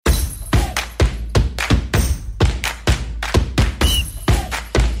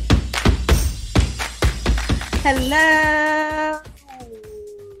Hello,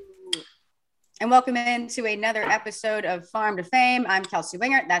 and welcome into another episode of Farm to Fame. I'm Kelsey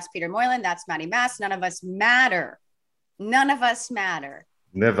Wingert. That's Peter Moylan. That's Maddie Mass. None of us matter. None of us matter.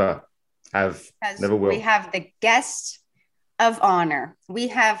 Never have. Never will. We have the guest of honor. We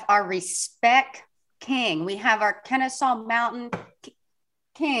have our respect king. We have our Kennesaw Mountain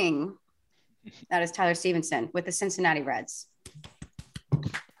king. That is Tyler Stevenson with the Cincinnati Reds.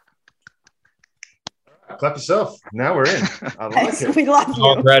 Clap yourself. Now we're in. I like it. We love you.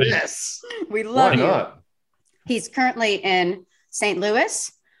 Already. Yes. We love you. Why not? He's currently in St. Louis,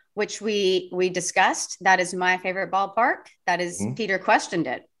 which we discussed. That is my favorite ballpark. That is Peter questioned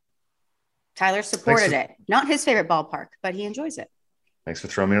it. Tyler supported it. Not his favorite ballpark, but he enjoys it. Thanks for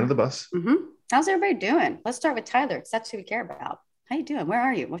throwing me under the bus. How's everybody doing? Let's start with Tyler, because that's who we care about. How you doing? Where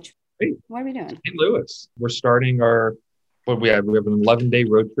are you? What are we doing? St. Louis. We're starting our we have an 11-day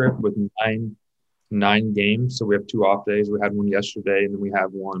road trip with nine games. So we have 2 off days. We had one yesterday, and then we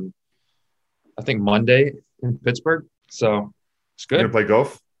have one, I think, Monday in Pittsburgh. So it's good. You gonna play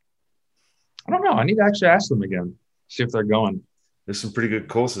golf? I don't know. I need to actually ask them again, see if they're going. There's some pretty good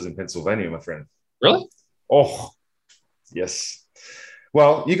courses in Pennsylvania, my friend. Really? Oh, yes.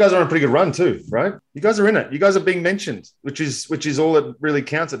 Well, you guys are on a pretty good run too, right? You guys are in it. You guys are being mentioned, which is all that really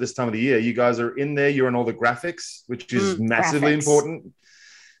counts at this time of the year. You guys are in there. You're on all the graphics, which is massively important.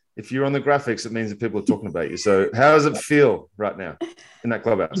 If you're on the graphics, it means that people are talking about you. So how does it feel right now in that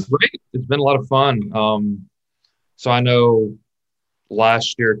clubhouse? It's great. It's been a lot of fun. So I know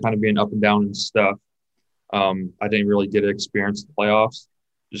last year kind of being up and down and stuff, I didn't really get to experience the playoffs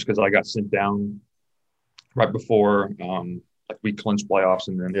just because I got sent down right before we clinched playoffs,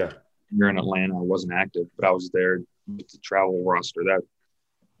 and then you're in Atlanta. I wasn't active, but I was there with the travel roster that,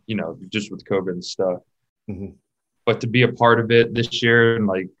 just with COVID and stuff. But to be a part of it this year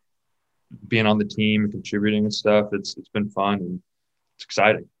and being on the team and contributing and stuff, it's been fun and it's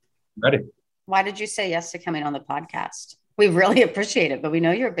exciting. I'm ready. Why did you say yes to coming on the podcast? We really appreciate it, but we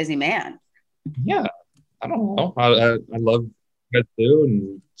know you're a busy man. Yeah, I don't know. I love it too,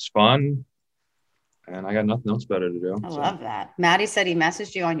 and it's fun. And I got nothing else better to do. I love that. Maddie said he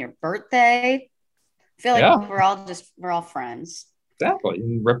messaged you on your birthday. I feel like we're all friends. Exactly.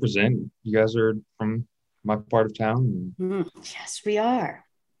 And represent. You guys are from my part of town. Yes, we are.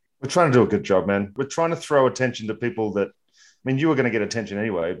 We're trying to do a good job, man. We're trying to throw attention to people that, you were going to get attention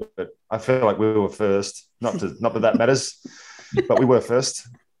anyway, but I feel like we were first. Not that matters, but we were first.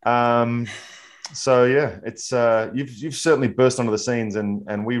 So yeah, it's you've certainly burst onto the scenes,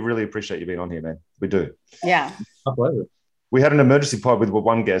 and we really appreciate you being on here, man. We do. Yeah. My pleasure. We had an emergency pod with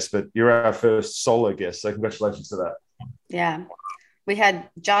one guest, but you're our first solo guest, so congratulations to that. Yeah. We had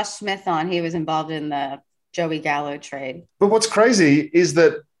Josh Smith on. He was involved in the Joey Gallo trade. But what's crazy is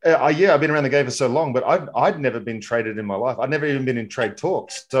that I've been around the game for so long, but I'd never been traded in my life. I'd never even been in trade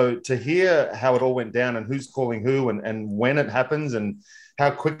talks. So to hear how it all went down and who's calling who and when it happens and how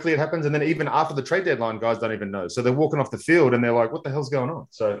quickly it happens. And then even after the trade deadline, guys don't even know. So they're walking off the field and they're like, what the hell's going on?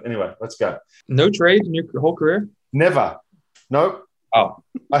 So anyway, let's go. No trade in your whole career? Never. Nope. Oh.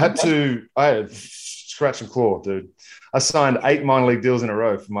 I had scratch and claw, dude. I signed 8 minor league deals in a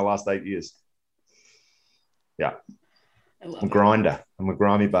row for my last 8 years. Yeah. I'm a grinder. I'm a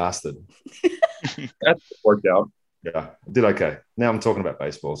grimy bastard. That worked out. Yeah. I did okay. Now I'm talking about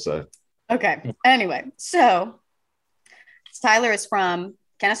baseball. So. Okay. Anyway, so Tyler is from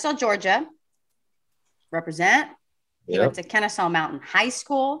Kennesaw, Georgia. Represent. He went to Kennesaw Mountain High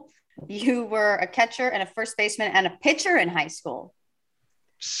School. You were a catcher and a first baseman and a pitcher in high school.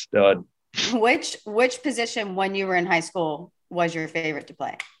 Stud. Which position when you were in high school was your favorite to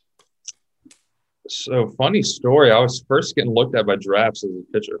play? So funny story. I was first getting looked at by drafts as a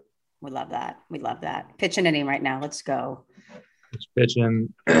pitcher. We love that. We love that. Pitching inning right now. Let's go. It's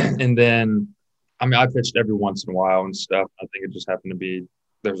pitching. And then, I pitched every once in a while and stuff. I think it just happened to be,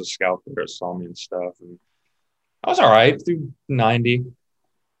 there was a scout there that saw me and stuff. And I was all right through 90.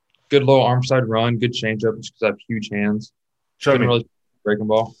 Good low arm side run, good changeup just because I have huge hands. Couldn't really breaking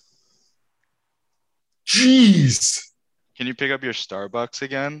ball. Jeez. Can you pick up your Starbucks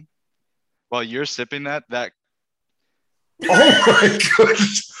again? While you're sipping that. Oh my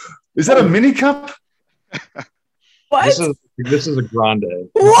gosh. Is that a mini cup? What? This is a grande.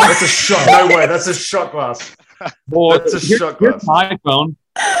 What? That's a shot. No way. That's a shot glass. Boy, that's a shot glass. Here's my phone.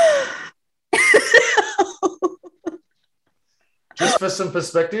 Just for some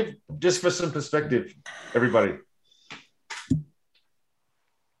perspective, everybody.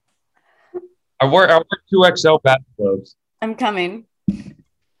 I wear 2XL bat gloves. I'm coming.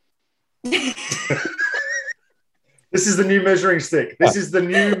 This is the new measuring stick. This is the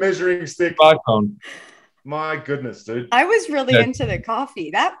new measuring stick. iPhone. My goodness, dude. I was really into the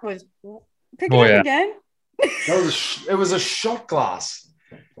coffee. That was pick it up again. It was a shot glass.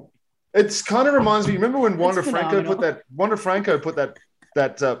 It's kind of reminds me. Remember when Wander Franco put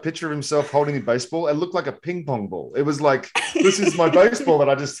that picture of himself holding the baseball? It looked like a ping pong ball. It was like, this is my baseball that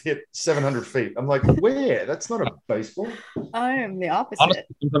I just hit 700 feet. I'm like, where? That's not a baseball. I am the opposite. Honestly,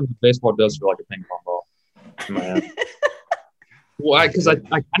 sometimes the baseball does feel like a ping pong ball in my hand. Why? Because I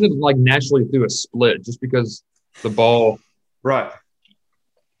kind of like naturally threw a split just because the ball. Right.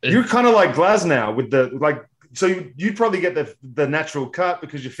 You're kind of like Glasnow with the like. So you'd probably get the natural cut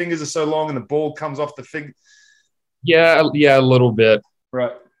because your fingers are so long and the ball comes off the finger. Yeah, a little bit.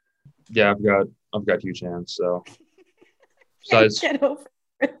 Right. Yeah, I've got huge hands, so. Get over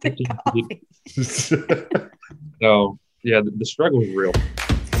the coffee. So yeah, the struggle is real.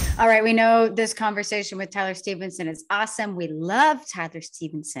 All right, we know this conversation with Tyler Stevenson is awesome. We love Tyler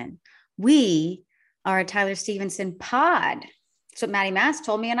Stevenson. We are a Tyler Stevenson pod. That's what Maddie Mass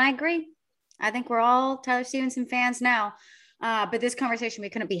told me, and I agree. I think we're all Tyler Stevenson fans now. But this conversation, we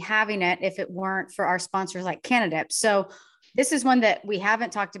couldn't be having it if it weren't for our sponsors like Canadips. So this is one that we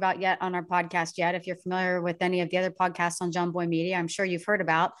haven't talked about yet on our podcast yet. If you're familiar with any of the other podcasts on John Boy Media, I'm sure you've heard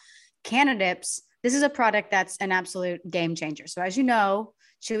about Canadips. This is a product that's an absolute game changer. So as you know,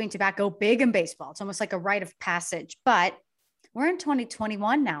 chewing tobacco, big in baseball. It's almost like a rite of passage, but we're in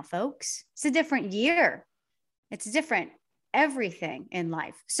 2021 now, folks. It's a different year. It's different everything in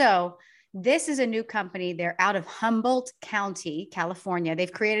life. So this is a new company. They're out of Humboldt County, California.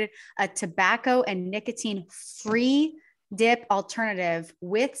 They've created a tobacco and nicotine-free dip alternative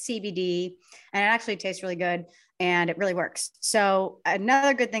with CBD, and it actually tastes really good and it really works. So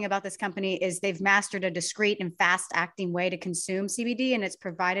another good thing about this company is they've mastered a discreet and fast-acting way to consume CBD, and it's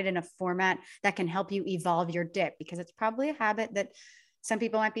provided in a format that can help you evolve your dip because it's probably a habit that some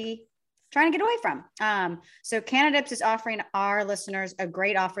people might be trying to get away from. So Canadips is offering our listeners a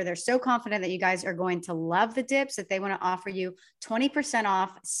great offer. They're so confident that you guys are going to love the dips that they want to offer you 20%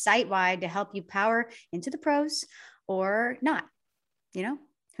 off site-wide to help you power into the pros or not. You know,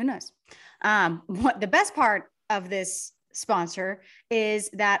 who knows? What the best part of this sponsor is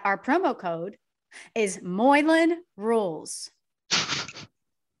that our promo code is Moylan Rules.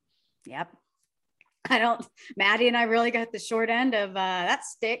 Yep. Maddie and I really got the short end of that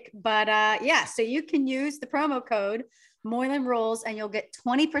stick, but yeah, so you can use the promo code Moylan Rules and you'll get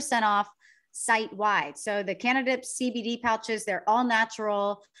 20% off site wide. So the Canadips CBD pouches, they're all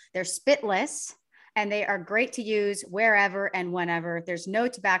natural, they're spitless, and they are great to use wherever and whenever. There's no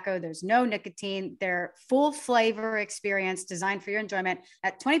tobacco, there's no nicotine. They're full flavor experience designed for your enjoyment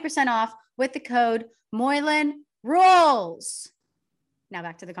at 20% off with the code Moylan Rules. Now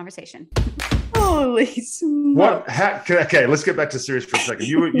back to the conversation. Holy smokes. Okay, let's get back to serious for a second.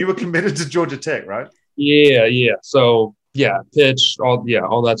 You were committed to Georgia Tech, right? Yeah. So yeah, pitched,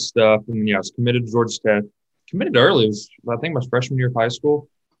 all that stuff. And yeah, I was committed to Georgia Tech. Committed early. It was, I think, my freshman year of high school.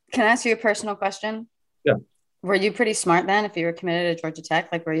 Can I ask you a personal question? Yeah. Were you pretty smart then if you were committed to Georgia Tech?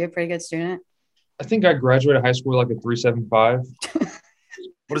 Like, were you a pretty good student? I think I graduated high school like a 3.75.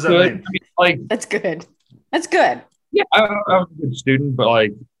 What does that mean? I mean, like, that's good. That's good. Yeah, I was a good student, but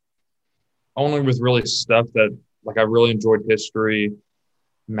like only with really stuff that like I really enjoyed history.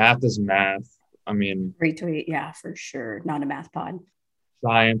 Math is math. I mean, retweet, yeah, for sure. Not a math pod.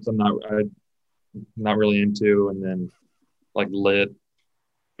 Science, I'm not really into, and then like lit.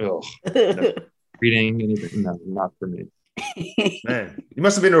 Ugh. Reading anything, no, not for me. Man, you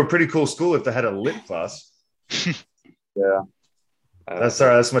must have been to a pretty cool school if they had a lit class. Yeah.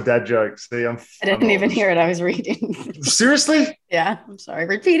 That's my dad joke. See, I didn't even hear it. I was reading. Seriously? Yeah, I'm sorry.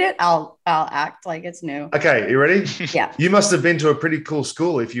 Repeat it. I'll act like it's new. Okay, you ready? Yeah. You must have been to a pretty cool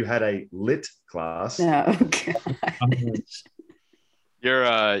school if you had a lit class. No.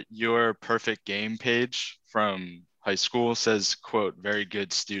 Your perfect game page from high school says, quote, very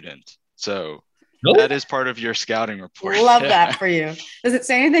good student. So really? That is part of your scouting report. Love that for you. Does it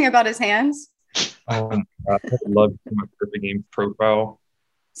say anything about his hands? Oh my God, I love my perfect game profile.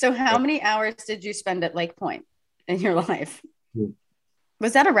 So how many hours did you spend at Lake Point in your life?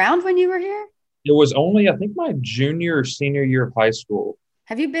 Was that around when you were here? It was only, I think, my junior or senior year of high school.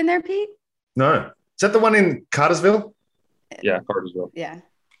 Have you been there, Pete? No. Is that the one in Cartersville? Yeah, Cartersville. Yeah.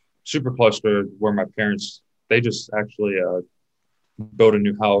 Super close to where my parents, they just actually built a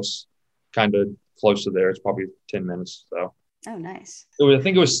new house kind of close to there. It's probably 10 minutes. So. Oh, nice. I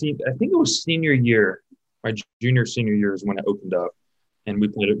think it was senior year. My senior year is when it opened up, and we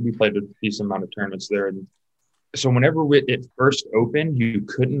played a decent amount of tournaments there. And so whenever it first opened, you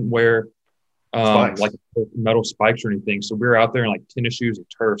couldn't wear like metal spikes or anything. So we were out there in like tennis shoes and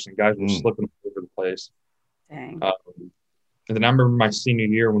turfs, and guys were slipping all over the place. Dang. And then I remember my senior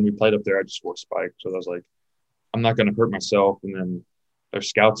year when we played up there, I just wore spikes. So I was like, I'm not going to hurt myself. And then there's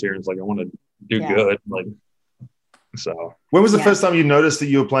scouts here. And it's like, I want to do good. Like, so. When was the first time you noticed that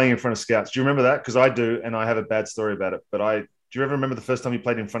you were playing in front of scouts? Do you remember that? Because I do, and I have a bad story about it. But do you ever remember the first time you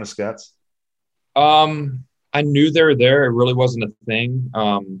played in front of scouts? I knew they were there. It really wasn't a thing.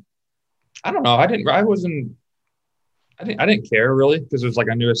 I don't know. I didn't care really because it was like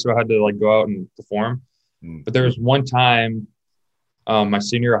I knew I still had to like go out and perform. But there was one time, my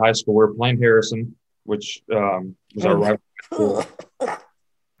senior year of high school, we were playing Harrison, which was our rival school.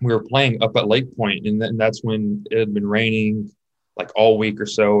 We were playing up at Lake Point, and that's when it had been raining like all week or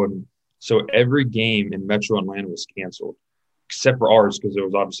so, and so every game in Metro Atlanta was canceled, except for ours because it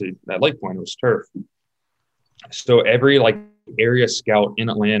was obviously at Lake Point. It was turf. So every like area scout in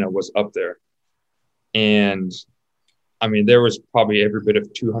Atlanta was up there, and I mean there was probably every bit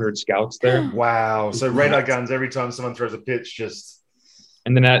of 200 scouts there. Wow! So radar guns every time someone throws a pitch, just.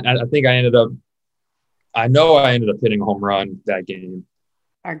 And then I think I ended up hitting a home run that game.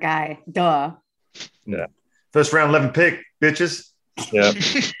 Our guy, duh. Yeah. First round 11 pick, bitches. Yeah.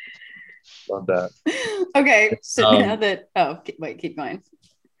 Love that. Okay, so now that keep going.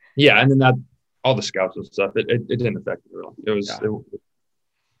 Yeah, and then that all the scouts and stuff, it didn't affect me really. It was.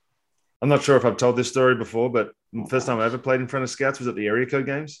 I'm not sure if I've told this story before, but the first time I ever played in front of scouts was at the area code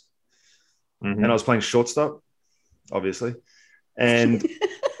games, and I was playing shortstop, obviously, and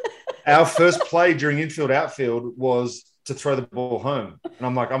our first play during infield outfield was to throw the ball home, and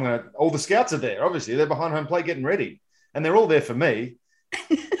I'm like, all the scouts are there, obviously they're behind home plate getting ready, and they're all there for me.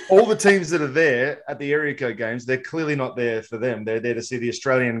 All the teams that are there at the area code games, they're clearly not there for them. They're there to see the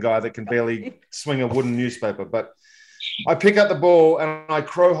Australian guy that can barely swing a wooden newspaper. But I pick up the ball and I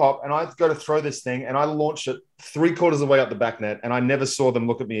crow hop and I go to throw this thing and I launch it 3/4 of the way up the back net, and I never saw them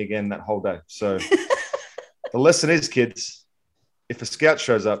look at me again that whole day. So the lesson is, kids, if a scout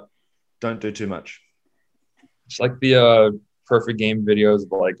shows up, don't do too much. It's like the perfect game videos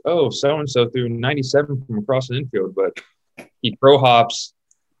of like, oh, so-and-so threw 97 from across the infield, but he pro hops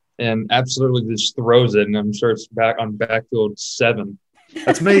and absolutely just throws it. And I'm sure it's back on backfield 7.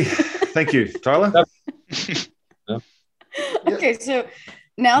 That's me. Thank you, Tyler. Yeah. Okay, so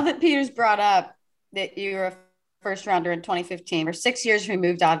now that Peter's brought up that you were a first rounder in 2015, we're 6 years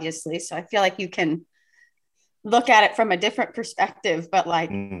removed, obviously. So I feel like you can look at it from a different perspective, but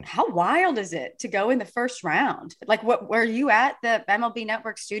like, how wild is it to go in the first round? Like, what were you at the MLB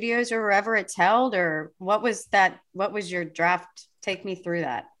Network studios or wherever it's held, or what was that? What was your draft? Take me through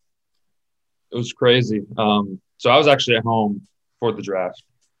that. It was crazy. So I was actually at home for the draft,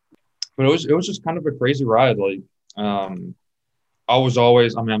 but it was just kind of a crazy ride. Like, I was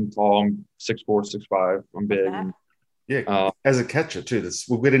always, I'm tall, I'm 6'4", 6'5", I'm big. Yeah. As a catcher too.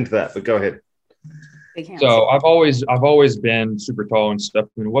 We'll get into that, but go ahead. So I've always been super tall and stuff. I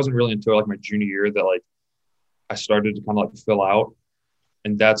mean, it wasn't really until like my junior year that like I started to kind of like fill out,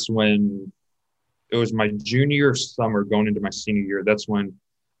 and that's when it was my junior summer going into my senior year. That's when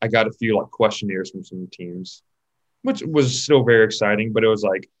I got a few like questionnaires from some teams, which was still very exciting. But it was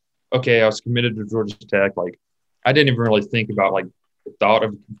like, okay, I was committed to Georgia Tech. Like I didn't even really think about like the thought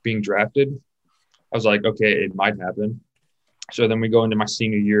of being drafted. I was like, okay, it might happen. So then we go into my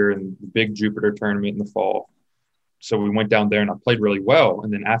senior year and the big Jupiter tournament in the fall. So we went down there and I played really well.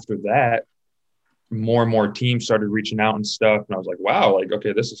 And then after that, more and more teams started reaching out and stuff. And I was like, wow, like,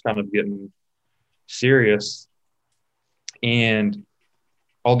 okay, this is kind of getting serious. And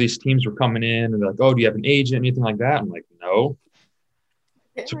all these teams were coming in and they're like, oh, do you have an agent, anything like that? I'm like, no.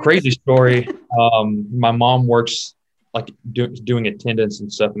 It's a crazy story. My mom works like doing attendance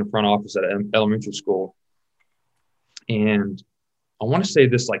and stuff in the front office at an elementary school. And I want to say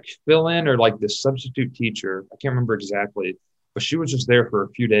this like fill-in or like this substitute teacher, I can't remember exactly, but she was just there for a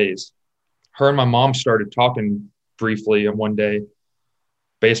few days. Her and my mom started talking briefly, and one day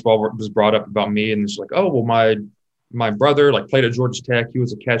baseball was brought up about me, and it's like, oh, well, my brother like played at Georgia Tech. He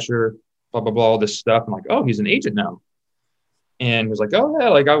was a catcher, blah, blah, blah, all this stuff. I'm like, oh, he's an agent now. And he was like, oh, yeah,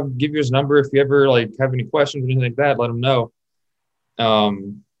 like I'll give you his number. If you ever like have any questions or anything like that, let him know.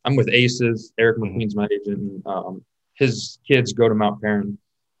 I'm with Aces. Eric McQueen's my agent. And, his kids go to Mount Perrin.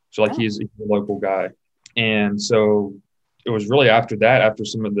 So like he's a local guy. And so it was really after that, after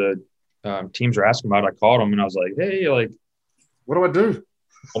some of the teams were asking about it, I called him and I was like, hey, like, what do I do?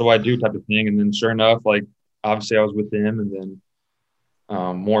 What do I do type of thing? And then sure enough, like, obviously I was with them, and then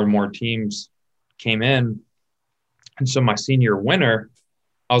more and more teams came in. And so my senior winter,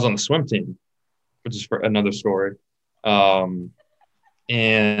 I was on the swim team, which is for another story. And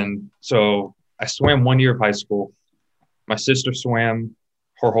so I swam 1 year of high school. My sister swam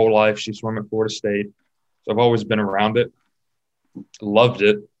her whole life. She swam at Florida State. So I've always been around it. Loved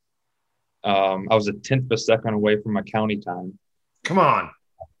it. I was a tenth of a second away from my county time. Come on.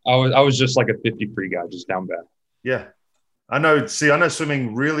 I was just like a 50 free guy, just down bad. Yeah. I know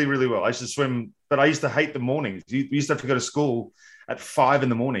swimming really, really well. I used to swim, but I used to hate the mornings. We used to have to go to school at 5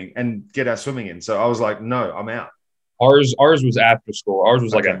 a.m. and get our swimming in. So I was like, no, I'm out. Ours was after school. Ours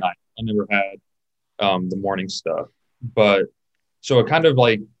was like at night. I never had the morning stuff. But so it kind of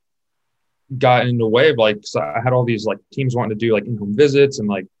like got in the way of like, so I had all these like teams wanting to do like in-home visits, and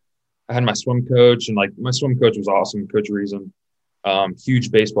like I had my swim coach, and like my swim coach was awesome, Coach Reason,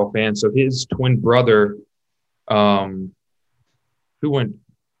 huge baseball fan. So his twin brother, Brian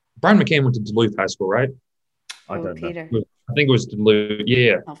McCain went to Duluth High School, right? I don't Peter. know. I think it was Duluth.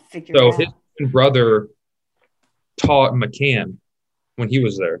 Yeah. I'll figure So it out. his twin brother taught McCann when he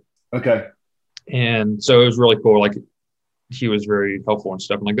was there. Okay. And so it was really cool. Like, he was very helpful and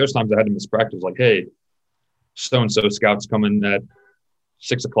stuff. And like, there's times I had to miss practice, like, hey, so-and-so scout's coming at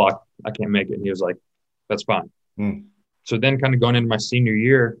 6 o'clock. I can't make it. And he was like, that's fine. So then kind of going into my senior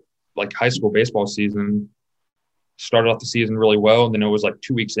year, like high school baseball season, started off the season really well. And then it was like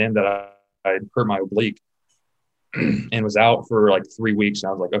 2 weeks in that I hurt my oblique and was out for like 3 weeks. And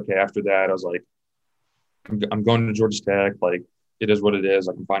I was like, okay, after that, I was like, I'm going to Georgia Tech. Like, it is what it is.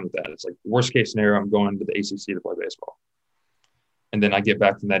 Like, I'm fine with that. It's like worst case scenario, I'm going to the ACC to play baseball. And then I get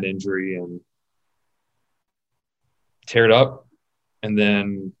back from that injury and tear it up. And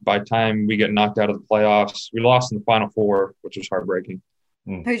then by the time we get knocked out of the playoffs, we lost in the Final Four, which was heartbreaking.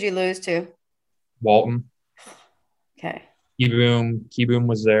 Who'd you lose to? Walton. Okay. Keyboom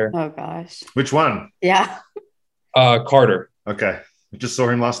was there. Oh gosh. Which one? Yeah. Carter. Okay. We just saw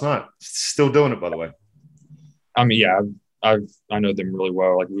him last night. Still doing it, by the way. I mean, yeah, I know them really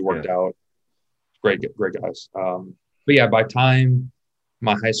well. Like, we worked out. Great guys. But yeah, by time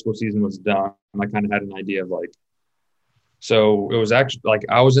my high school season was done, I kind of had an idea of like, so it was actually like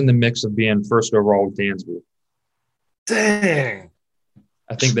I was in the mix of being first overall with Dansby. Dang.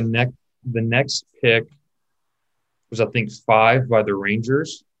 I think the next pick was, I think, 5 by the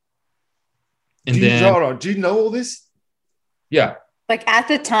Rangers. And do you know all this? Yeah. Like, at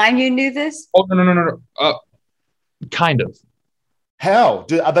the time you knew this? Oh, no. Kind of. How?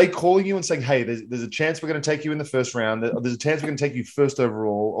 Are they calling you and saying, hey, there's a chance we're going to take you in the first round. There's a chance we're going to take you first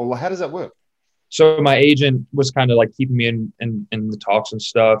overall. Or how does that work? So my agent was kind of like keeping me in the talks and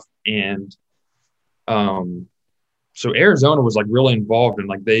stuff. And so Arizona was like really involved. And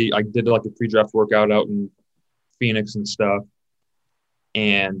like I did like a pre-draft workout out in Phoenix and stuff.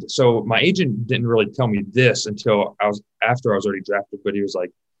 And so my agent didn't really tell me this until after I was already drafted, but he was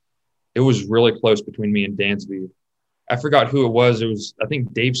like, it was really close between me and Dansby. I forgot who it was. It was, I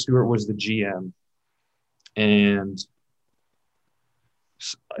think Dave Stewart was the GM, and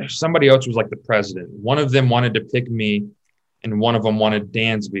somebody else was like the president. One of them wanted to pick me, and one of them wanted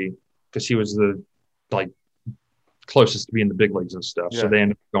Dansby because he was the like closest to be in the big leagues and stuff. Yeah. So they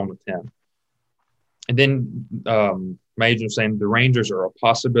ended up going with him. And then my agent was saying the Rangers are a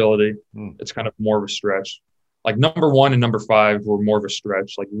possibility. It's kind of more of a stretch. Like number 1 and number 5 were more of a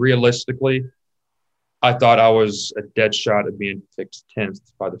stretch. Like realistically, I thought I was a dead shot at being picked 10th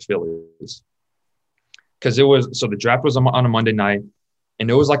by the Phillies. Because the draft was on a Monday night,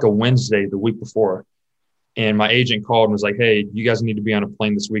 and it was like a Wednesday the week before. And my agent called and was like, hey, you guys need to be on a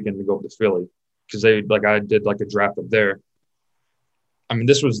plane this weekend to go up to Philly. Because I did like a draft up there. I mean,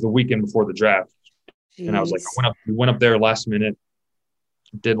 this was the weekend before the draft. Jeez. And I was like, we went up there last minute,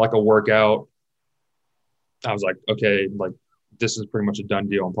 did like a workout. I was like, okay, like this is pretty much a done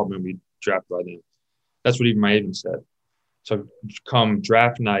deal. I'm probably going to be drafted by then. That's what even my agent said. So come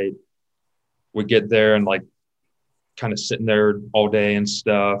draft night, we get there and like kind of sitting there all day and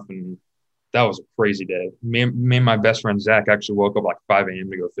stuff. And that was a crazy day. Me and my best friend, Zach, actually woke up like 5 a.m.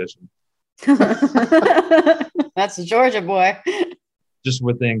 to go fishing. That's a Georgia boy. Just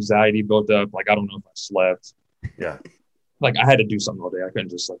with the anxiety built up. Like, I don't know if I slept. Yeah. Like I had to do something all day. I couldn't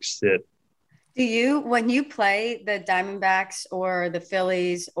just like sit. Do you, when you play the Diamondbacks or the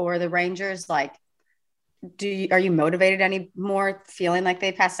Phillies or the Rangers, like, are you motivated anymore feeling like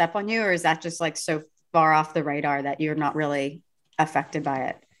they pass up on you, or is that just like so far off the radar that you're not really affected by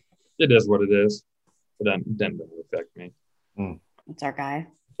it? It is what it is. It didn't really affect me. It's our guy.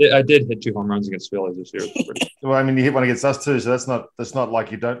 I did hit 2 home runs against Phillies this year. Well, I mean, you hit one against us too, so that's not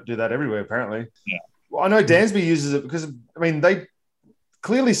like you don't do that everywhere, apparently. Yeah. Well, I know Dansby uses it because, I mean, they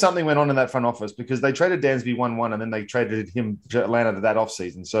clearly something went on in that front office because they traded Dansby 1-1 and then they traded him to Atlanta to that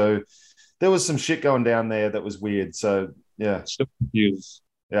offseason. So there was some shit going down there that was weird. So, yeah. Still confused.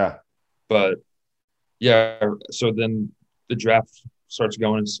 Yeah. But, yeah, so then the draft starts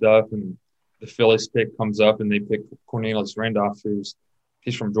going and stuff, and the Phillies pick comes up and they pick Cornelius Randolph,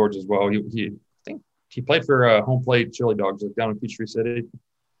 he's from Georgia as well. I think he played for home plate Chili Dogs down in Peachtree City.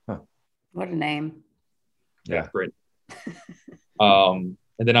 Huh. What a name. Yeah, great. And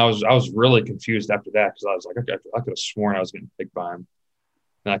then I was really confused after that because I was like, I could have sworn I was getting picked by him.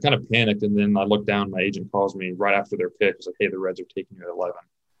 And I kind of panicked, and then I looked down. My agent calls me right after their pick. It's like, "Hey, the Reds are taking you at 11."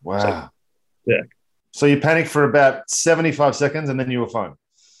 Wow. Sick. So you panicked for about 75 seconds, and then you were fine.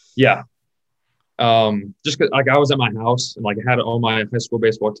 Yeah. Just cause like I was at my house and like I had all my high school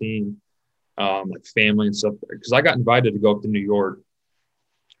baseball team, like family and stuff. Because I got invited to go up to New York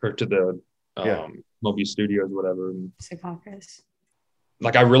or to the Moby Studios, whatever. And,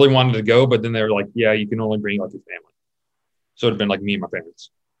 like I really wanted to go, but then they were like, "Yeah, you can only bring like your family." So it'd been like me and my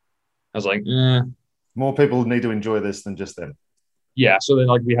parents. I was like, More people need to enjoy this than just them. Yeah. So then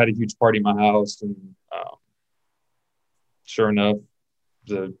like we had a huge party in my house, and sure enough,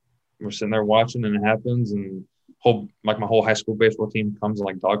 we're sitting there watching, and it happens, and my whole high school baseball team comes and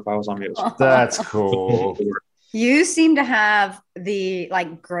like dog piles on me. That's cool. You seem to have the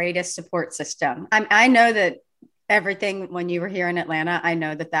like greatest support system. I know that everything when you were here in Atlanta, I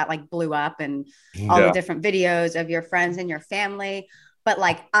know that like blew up and all the different videos of your friends and your family. But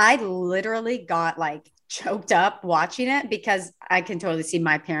like, I literally got like choked up watching it because I can totally see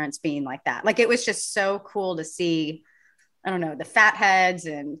my parents being like that. Like, it was just so cool to see, I don't know, the fat heads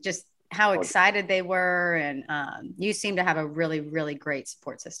and just how excited they were. And you seem to have a really, really great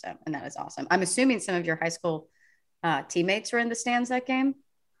support system. And that is awesome. I'm assuming some of your high school teammates were in the stands that game.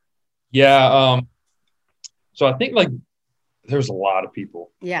 Yeah. So I think like there's a lot of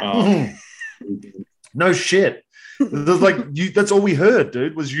people. Yeah. No shit. There's like that's all we heard,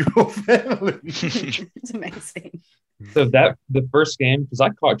 dude, was your family. It's amazing. So the first game, because I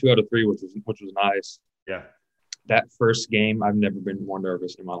caught 2 out of 3, which was nice. Yeah. That first game, I've never been more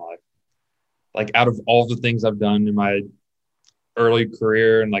nervous in my life. Like out of all the things I've done in my early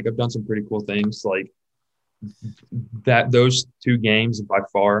career, and like I've done some pretty cool things, like those 2 games by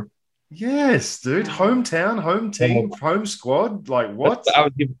far. Yes, dude. Hometown, home team, home squad. Like what? I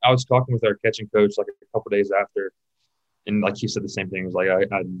was talking with our catching coach like a couple days after, and like he said the same thing. It was like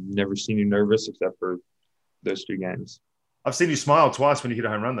I'd never seen you nervous except for those 2 games. I've seen you smile twice when you hit a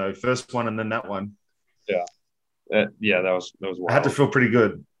home run though. First one and then that one. Yeah. That was wild. I had to feel pretty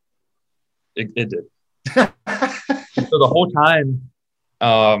good. It did. So the whole time,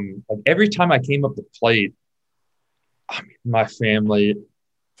 like every time I came up the plate, I mean, my family.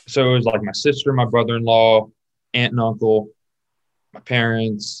 So it was like my sister, my brother-in-law, aunt and uncle, my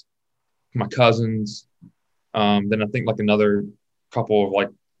parents, my cousins. Then I think like another couple of like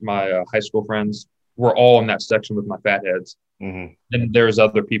my high school friends were all in that section with my fat heads. Mm-hmm. And there's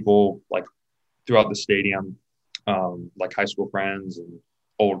other people like throughout the stadium, like high school friends and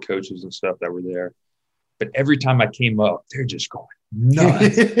old coaches and stuff that were there. But every time I came up, they're just going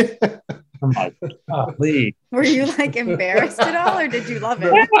nuts. I'm like, golly. Were you like embarrassed at all, or did you love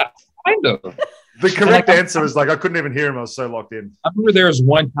it? Yeah, kind of. The correct answer was like, I couldn't even hear him. I was so locked in. I remember there was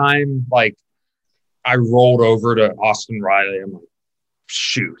one time, like, I rolled over to Austin Riley. I'm like,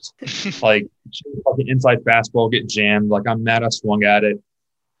 shoot. Like an inside fastball, get jammed. Like, I'm mad I swung at it.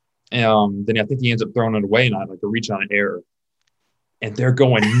 Then I think he ends up throwing it away, and I like a reach on an error. And they're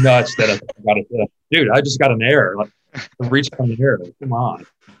going nuts that I got it. Dude, I just got an error. Like, I reached on an error. Come on.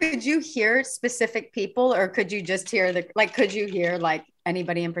 Could you hear specific people, or could you just hear could you hear like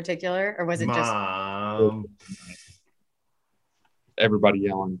anybody in particular, or was it just everybody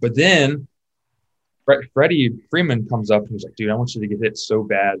yelling? But then Freddie Freeman comes up and he's like, dude, I want you to get hit so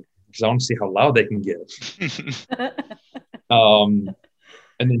bad because I want to see how loud they can get. And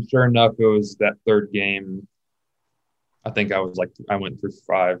then sure enough, it was that third game. I think I went through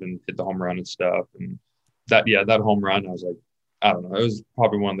 5 and hit the home run and stuff. And that home run, I was like, I don't know. It was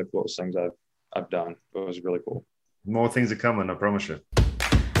probably one of the coolest things I've done. It was really cool. More things are coming, I promise you.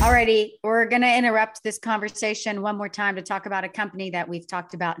 Alrighty, we're going to interrupt this conversation one more time to talk about a company that we've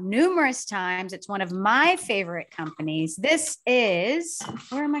talked about numerous times. It's one of my favorite companies. This is,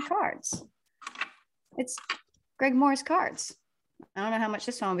 where are my cards? It's Greg Moore's cards. I don't know how much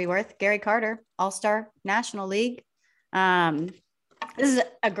this one will be worth. Gary Carter, All-Star National League. This is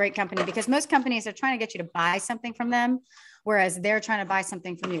a great company because most companies are trying to get you to buy something from them, whereas they're trying to buy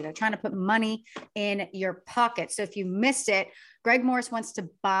something from you. They're trying to put money in your pocket. So if you missed it, Greg Morris wants to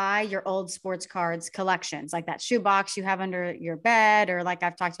buy your old sports cards collections, like that shoebox you have under your bed, or like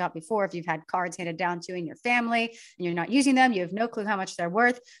I've talked about before, if you've had cards handed down to you in your family and you're not using them, you have no clue how much they're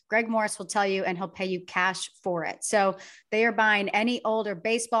worth. Greg Morris will tell you and he'll pay you cash for it. So they are buying any older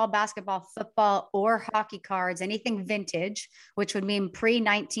baseball, basketball, football, or hockey cards, anything vintage, which would mean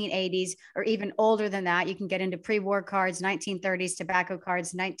pre-1980s or even older than that. You can get into pre-war cards, 1930s tobacco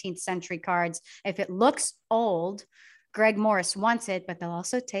cards, 19th century cards. If it looks old, Greg Morris wants it, but they'll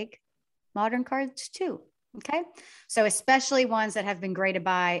also take modern cards too. Okay. So especially ones that have been graded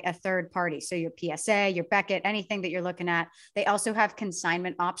by a third party. So your PSA, your Beckett, anything that you're looking at. They also have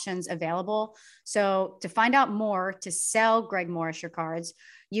consignment options available. So to find out more, to sell Greg Morris your cards,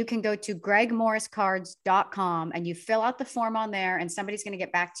 you can go to gregmorriscards.com and you fill out the form on there, and somebody's going to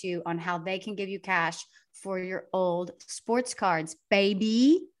get back to you on how they can give you cash for your old sports cards.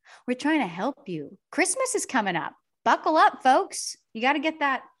 Baby, we're trying to help you. Christmas is coming up. Buckle up, folks. You got to get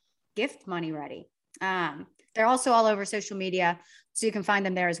that gift money ready. They're also all over social media, so you can find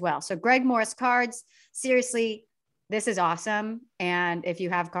them there as well. So Greg Morris Cards, seriously, this is awesome. And if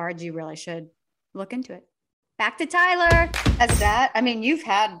you have cards, you really should look into it. Back to Tyler. That's that. I mean, you've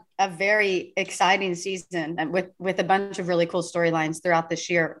had a very exciting season and with a bunch of really cool storylines throughout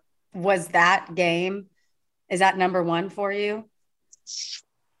this year. Was that game, is that number one for you?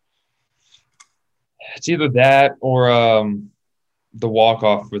 It's either that or the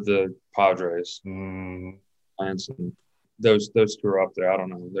walk-off with the Padres. Lansing. Those two are up there. I don't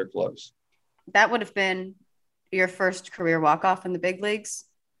know. They're close. That would have been your first career walk-off in the big leagues?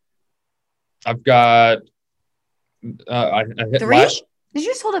 I've got I hit 3? Did you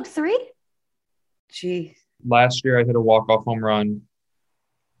just hold up 3? Gee. Last year I hit a walk-off home run,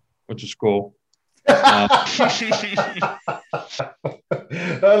 which is cool. I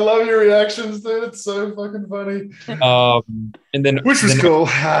love your reactions, dude. It's so fucking funny. And then which was cool.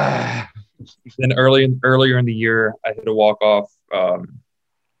 Then earlier in the year, I hit a walk-off. Kind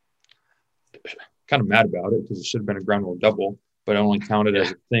of mad about it because it should have been a ground rule double, but I only counted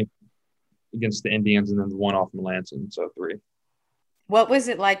as a thing against the Indians, and then the one off Melanson, so 3. What was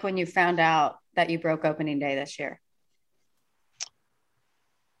it like when you found out that you broke opening day this year?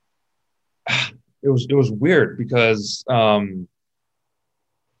 It was weird because so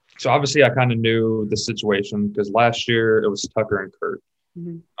obviously I kind of knew the situation because last year it was Tucker and Kurt.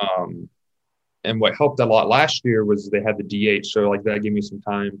 Mm-hmm. And what helped a lot last year was they had the DH, so like that gave me some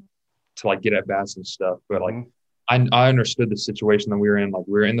time to like get at bats and stuff. But like I understood the situation that we were in. Like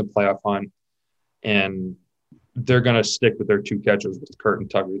we were in the playoff hunt, and they're gonna stick with their 2 catchers with Kurt and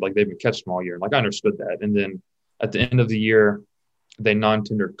Tucker. Like they've been catching them all year. Like I understood that. And then at the end of the year, they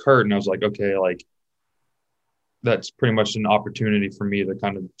non-tendered Kurt, and I was like, okay, like that's pretty much an opportunity for me to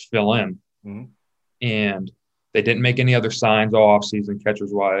kind of fill in. Mm-hmm. And they didn't make any other signs all off-season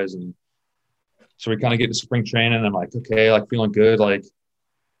catchers wise, and so we kind of get to spring training, and I'm like, okay, like feeling good, like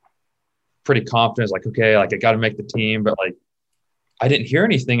pretty confident. Like, okay, like I got to make the team, but like I didn't hear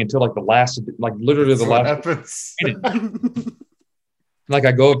anything until like the last, like literally the last. Happens. Like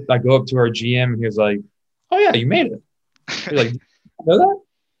I go up to our GM, and he was like, "Oh yeah, you made it." He's like, "You know that?"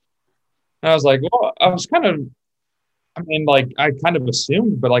 And I was like, "Well, I was kind of, I mean, like I kind of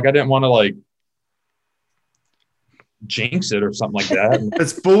assumed, but like I didn't want to like jinx it or something like that."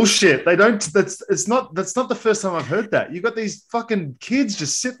 That's bullshit. They don't. That's not the first time I've heard that. You got these fucking kids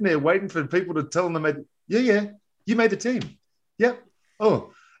just sitting there waiting for people to tell them, yeah, you made the team. Yep.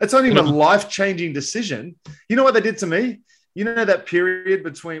 Oh, it's not even a life-changing decision. You know what they did to me? You know that period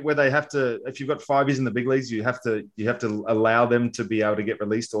between where they have to, if you've got 5 years in the big leagues, you have to allow them to be able to get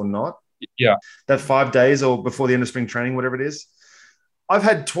released or not. Yeah. That 5 days or before the end of spring training, whatever it is. I've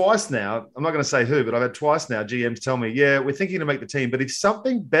had twice now, I'm not going to say who, but I've had twice now GMs tell me, yeah, we're thinking to make the team, but if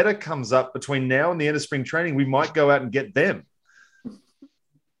something better comes up between now and the end of spring training, we might go out and get them.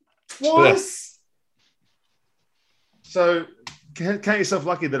 Twice. So count yourself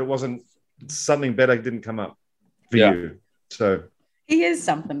lucky that it wasn't something better didn't come up for you. So he is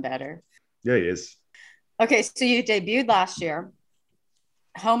something better. Yeah, he is. Okay, so you debuted last year,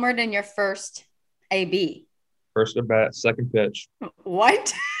 homered in your first AB. First at bat, second pitch.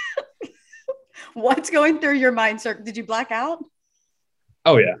 What? What's going through your mind, sir? Did you black out?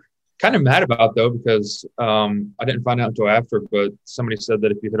 Oh, yeah. Kind of mad about it, though, because I didn't find out until after, but somebody said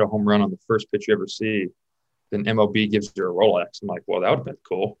that if you hit a home run on the first pitch you ever see, then MLB gives you a Rolex. I'm like, well, that would have been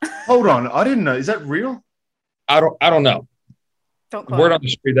cool. Hold on. I didn't know. Is that real? I don't know. Don't Word on the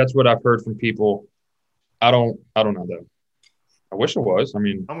street, that's what I've heard from people. I don't know, though. I wish it was. I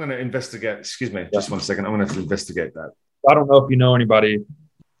mean, I'm going to investigate. Excuse me, just 1 second. I'm going to have to investigate that. I don't know if you know anybody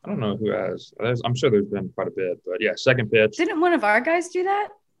I don't know who has. I'm sure there's been quite a bit, but yeah, second pitch. Didn't one of our guys do that?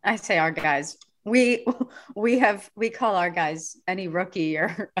 I say our guys. We call our guys any rookie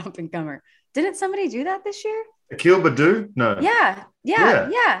or up and comer. Didn't somebody do that this year? Akil Badu? No.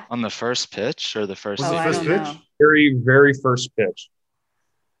 Yeah. On the first pitch or the first? Was it I first don't pitch? know. Very, very first pitch.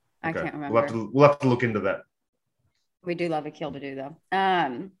 I can't remember. We'll have to look into that. We do love Akil Badu though.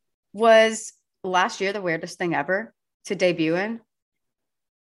 Was last year the weirdest thing ever to debut in?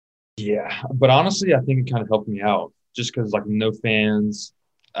 Yeah, but honestly, I think it kind of helped me out just because like no fans.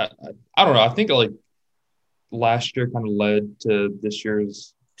 I don't know. I think like last year kind of led to this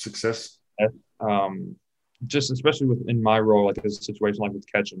year's success. Just especially within my role, like as a situation like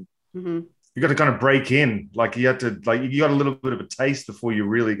with catching. Mm-hmm. You got to kind of break in. Like you got a little bit of a taste before you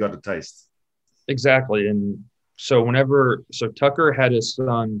really got a taste. Exactly, and so Tucker had his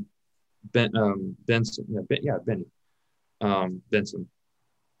son Benson, Benny Benson,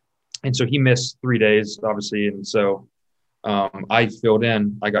 and so he missed 3 days, obviously, and so I filled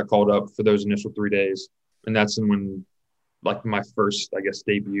in. I got called up for those initial 3 days, and that's when like my first, I guess,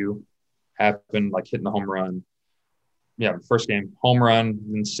 debut happened, like hitting the home run. Yeah, first game, home run,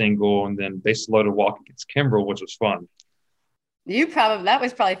 then single, and then base loaded walk against Kimbrel, which was fun. That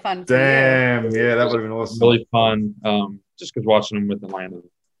was probably fun for Damn, you. yeah, that would have been awesome. Really fun, just because watching them with Atlanta.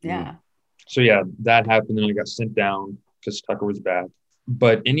 Yeah. So yeah, that happened, and I got sent down because Tucker was bad.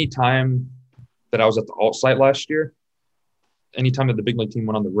 But anytime that I was at the alt site last year, anytime that the big league team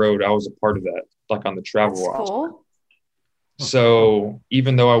went on the road, I was a part of that, like on the travel roster. Cool. So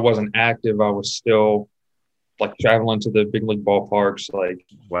even though I wasn't active, I was still like traveling to the big league ballparks. Like,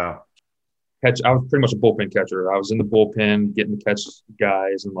 wow, I was pretty much a bullpen catcher. I was in the bullpen, getting to catch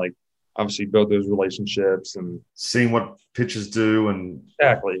guys, and like obviously build those relationships and seeing what pitchers do, and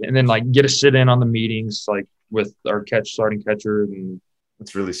exactly, and then like get to sit in on the meetings like with our starting catcher, and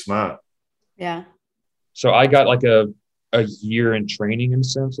that's really smart. Yeah. So I got like a year in training in a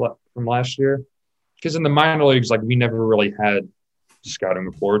sense from last year. Because in the minor leagues, like we never really had scouting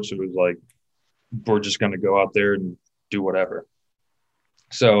reports. It was like, we're just going to go out there and do whatever.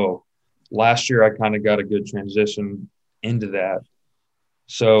 So last year, I kind of got a good transition into that.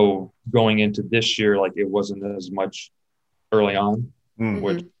 So going into this year, like it wasn't as much early on,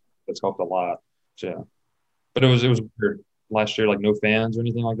 which that's helped a lot. So, yeah. But it was weird last year, like no fans or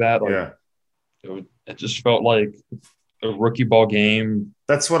anything like that. Like, yeah. It just felt like a rookie ball game.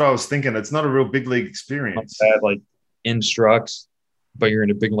 That's what I was thinking. It's not a real big league experience. Like instructs, but you're in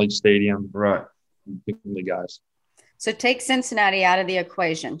a big league stadium. Right. Big league guys. So take Cincinnati out of the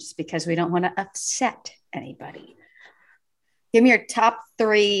equation just because we don't want to upset anybody. Give me your top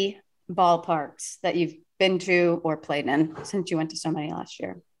 3 ballparks that you've been to or played in since you went to so many last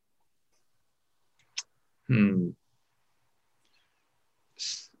year.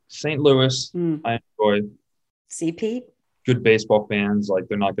 St. Louis, I enjoy. See, Pete? Good baseball fans, like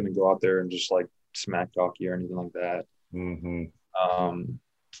they're not going to go out there and just like smack talk you or anything like that.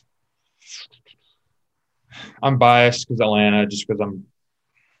 I'm biased because Atlanta, just because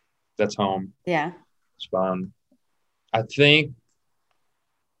that's home. Yeah, it's fun. I think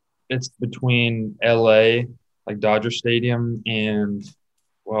it's between LA, like Dodger Stadium, and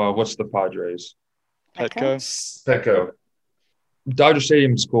what's the Padres? Petco. Dodger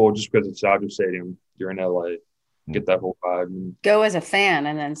Stadium is cool just because it's Dodger Stadium. You're in LA. Get that whole vibe. Go as a fan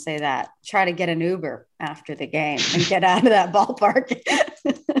and then say that. Try to get an Uber after the game and get out of that ballpark.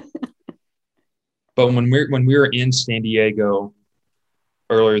 But when we were in San Diego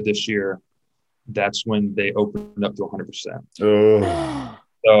earlier this year, that's when they opened up to 100%.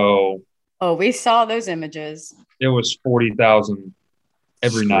 So we saw those images. It was 40,000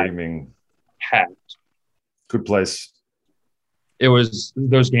 every night. Packed. Good place. It was,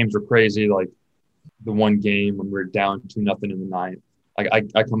 those games were crazy. Like the one game when we were down 2-0 in the ninth, like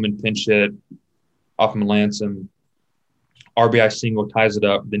I come in pinch hit off Melanson, RBI single ties it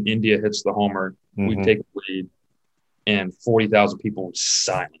up. Then India hits the homer. We take the lead, and 40,000 people were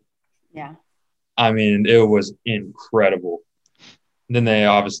silent. Yeah. I mean, it was incredible. And then they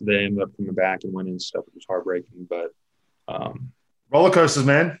ended up coming back and winning stuff, which was heartbreaking. But roller coasters,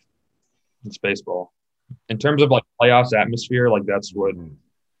 man. It's baseball. In terms of like playoffs atmosphere, like that's what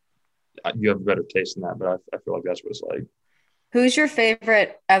you have a better taste in that. But I feel like that's what it's like. Who's your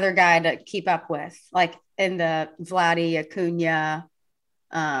favorite other guy to keep up with, like in the Vladdy, Acuna,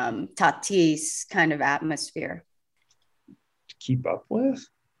 Tatis kind of atmosphere? To keep up with?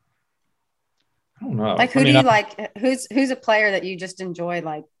 I don't know. Like, who do you like? Who's a player that you just enjoy?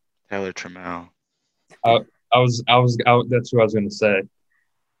 Like Taylor Trammell. That's who I was going to say.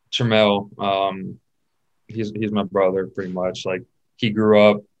 Trammell. He's my brother pretty much. Like he grew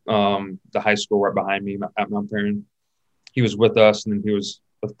up the high school right behind me at Mount Vernon. He was with us, and then he was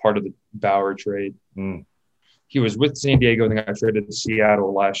with part of the Bauer trade. He was with San Diego, and then got traded to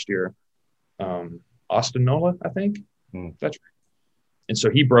Seattle last year. Austin Nola, I think. That's right. And so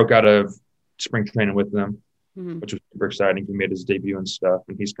he broke out of spring training with them, which was super exciting. He made his debut and stuff,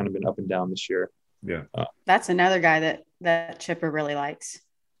 and he's kind of been up and down this year. Yeah. That's another guy that Chipper really likes.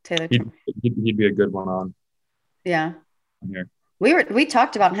 Taylor. He'd be a good one on. Yeah. Here. We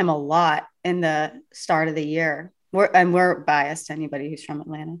talked about him a lot in the start of the year. We're biased to anybody who's from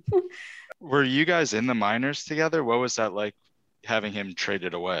Atlanta. Were you guys in the minors together? What was that like, having him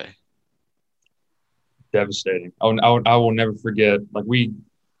traded away? Devastating. I will never forget. Like we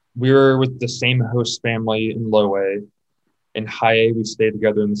were with the same host family in low A. In high A, we stayed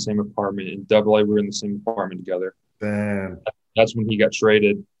together in the same apartment. In double A, we were in the same apartment together. Damn. That's when he got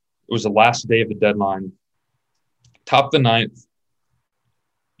traded. It was the last day of the deadline. Top of the ninth,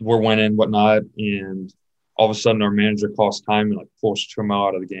 we're winning, whatnot, and all of a sudden our manager calls time and like pulls Trammell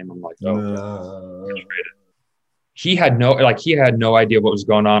out of the game. I'm like, He had no idea what was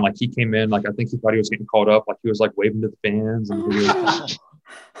going on. Like he came in, like I think he thought he was getting called up. Like he was like waving to the fans, and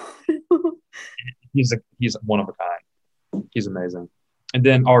he's one of a kind. He's amazing. And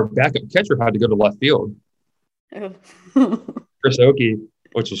then our backup catcher had to go to left field. Chris Oakey,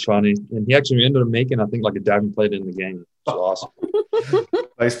 which was funny, and he actually ended up making, I think, like a diving play in the game. It was awesome.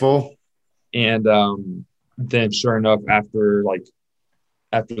 Baseball. And then, sure enough, after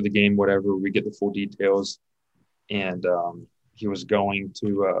the game, whatever, we get the full details, and he was going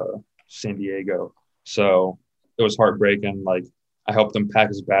to San Diego. So it was heartbreaking. Like I helped him pack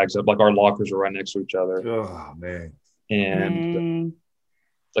his bags up. Like our lockers were right next to each other. Oh man! And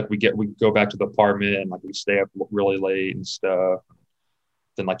like we go back to the apartment, and like we stay up really late and stuff.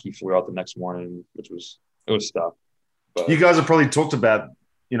 Then like he flew out the next morning, it was tough. But you guys have probably talked about,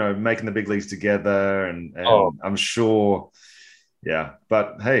 making the big leagues together, and I'm sure, yeah.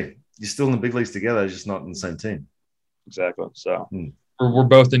 But hey, you're still in the big leagues together, just not in the same team. Exactly. So we're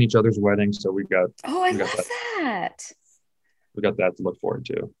both in each other's weddings, so we got. Oh, I love that. We got that to look forward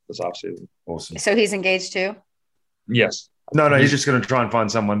to this offseason. Awesome. So he's engaged too? Yes. No, he's just going to try and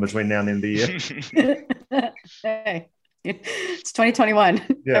find someone between now and the end of the year. Hey, it's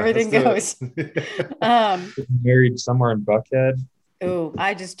 2021. Yeah, everything goes. Married somewhere in Buckhead. Oh,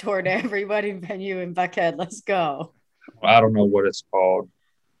 I just toured every wedding venue in Buckhead. Let's go. I don't know what it's called.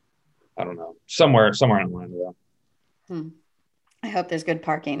 I don't know. Somewhere in Atlanta, though. I hope there's good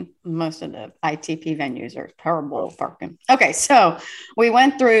parking. Most of the ITP venues are terrible parking. Okay, so we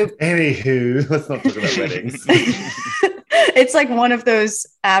went through. Anywho, let's not talk about weddings. It's like one of those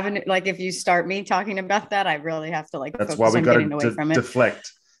avenues. Like if you start me talking about that, I really have to like. That's why we got to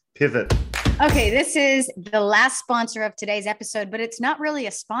deflect, pivot. Okay, this is the last sponsor of today's episode, but it's not really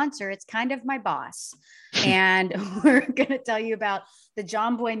a sponsor. It's kind of my boss. And we're going to tell you about the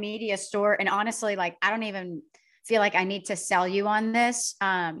John Boy Media Store. And honestly, like I don't even feel like I need to sell you on this.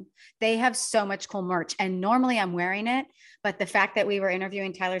 They have so much cool merch, and normally I'm wearing it, but the fact that we were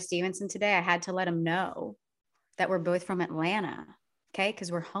interviewing Tyler Stevenson today, I had to let him know that we're both from Atlanta. Okay.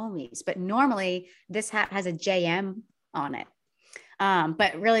 Cause we're homies, but normally this hat has a JM on it.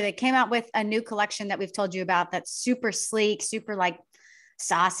 But really they came out with a new collection that we've told you about. That's super sleek, super like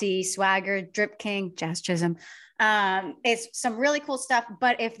saucy, swagger, drip king, Jazz Chisholm. It's some really cool stuff,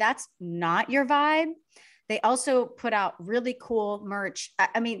 but if that's not your vibe, they also put out really cool merch.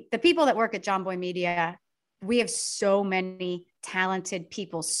 I mean, the people that work at John Boy Media, we have so many talented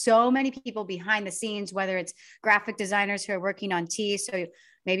people, so many people behind the scenes, whether it's graphic designers who are working on tees. So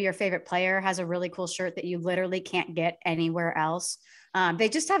maybe your favorite player has a really cool shirt that you literally can't get anywhere else. They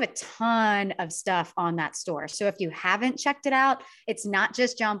just have a ton of stuff on that store. So if you haven't checked it out, it's not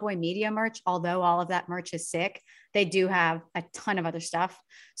just John Boy Media merch, although all of that merch is sick. They do have a ton of other stuff.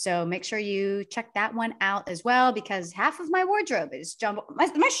 So make sure you check that one out as well, because half of my wardrobe is my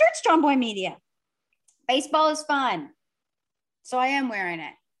shirt's John Boy Media. Baseball is fun. So I am wearing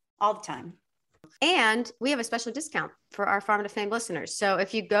it all the time. And we have a special discount for our Farm to Fame listeners. So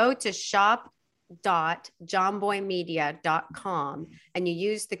if you go to shop.johnboymedia.com and you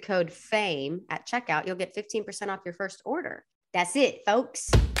use the code FAME at checkout, you'll get 15% off your first order. That's it, folks.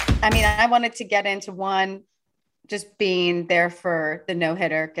 I mean, I wanted to get into one just being there for the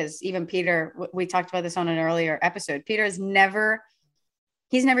no-hitter, because even Peter, we talked about this on an earlier episode. Peter has never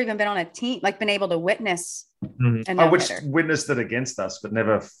even been on a team, like been able to witness a no-hitter. I witnessed it against us, but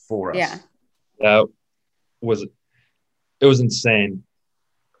never for us. Yeah. It was insane.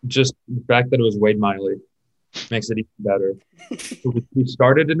 Just the fact that it was Wade Miley makes it even better. We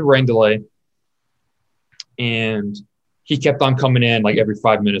started in a rain delay, and he kept on coming in like every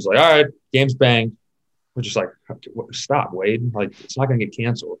 5 minutes, like, all right, game's banged. We're just like, stop, Wade. Like, it's not going to get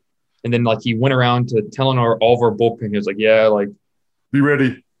canceled. And then, like, he went around to telling all of our bullpen, he was like, yeah, like, be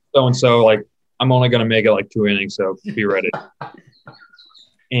ready. So-and-so, like, I'm only going to make it like 2 innings, so be ready.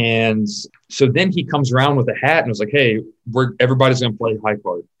 And so then he comes around with a hat and was like, hey, everybody's going to play high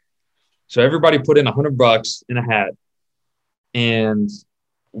card. So everybody put in $100 in a hat. And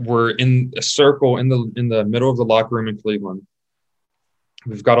we're in a circle in the middle of the locker room in Cleveland.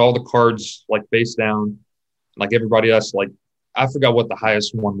 We've got all the cards like face down, like everybody else. Like, I forgot what the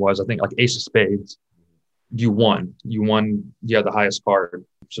highest one was. I think like ace of spades. You won. You had the highest card.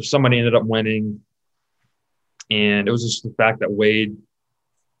 So somebody ended up winning. And it was just the fact that Wade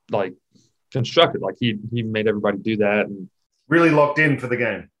like constructed, like he made everybody do that and really locked in for the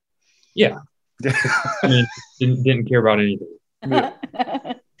game. Yeah. I mean, didn't care about anything. Yeah.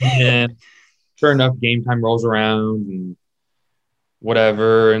 And sure enough, game time rolls around and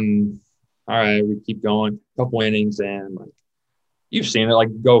whatever. And all right, we keep going. A couple innings, and like you've seen it, like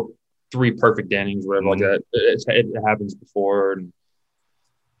go 3 perfect innings, whatever, like that. It happens before, and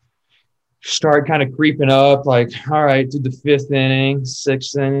start kind of creeping up. Like, all right, to the 5th inning,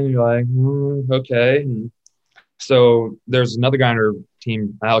 6th inning, you're like, okay. And so there's another guy on our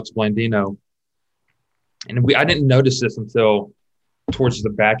team, Alex Blandino, and I didn't notice this until towards the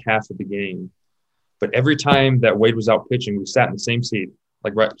back half of the game. But every time that Wade was out pitching, we sat in the same seat,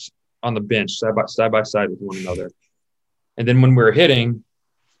 like right on the bench, side by side with one another. And then when we were hitting,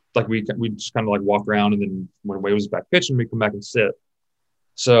 like we just kind of like walk around, and then when Wade was back pitching, we come back and sit.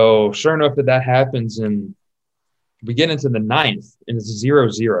 So sure enough, that happens, and we get into the 9th, and it's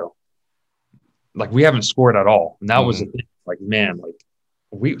 0-0. Like we haven't scored at all, and that was the thing. Like, man, like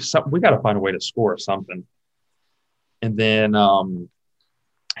we got to find a way to score something. And then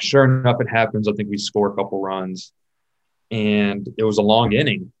sure enough, it happens. I think we score a couple runs, and it was a long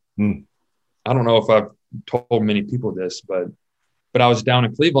inning. I don't know if I've told many people this, but I was down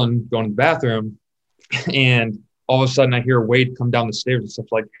in Cleveland going to the bathroom, and all of a sudden I hear Wade come down the stairs and stuff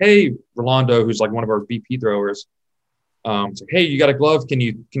like, hey, Rolando, who's like one of our VP throwers, it's like, hey, you got a glove? Can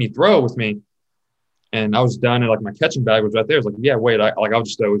you throw with me? And I was done, and like my catching bag was right there. I was like, yeah, wait, I'll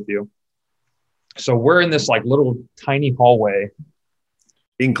just throw with you. So we're in this like little tiny hallway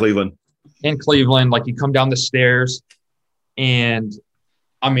in Cleveland. Like you come down the stairs, and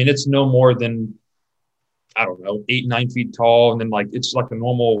I mean, it's no more than, I don't know, 8-9 feet tall. And then like, it's like a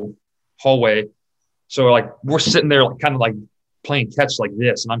normal hallway. So like we're sitting there like kind of like playing catch like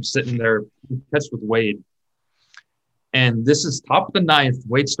this. And I'm sitting there catch with Wade. And this is top of the 9th.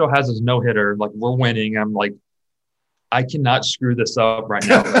 Wade still has his no-hitter. Like we're winning. I'm like, I cannot screw this up right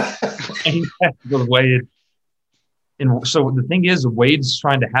now. With Wade. And so the thing is, Wade's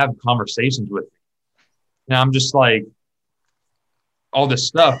trying to have conversations with me. And I'm just like, all this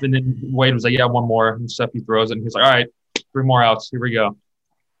stuff. And then Wade was like, yeah, one more and stuff. He throws it. And he's like, all right, 3 more outs. Here we go.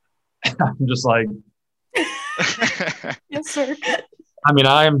 And I'm just like, yes, sir. I mean,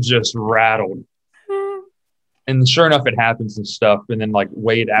 I am just rattled. And sure enough, it happens and stuff. And then like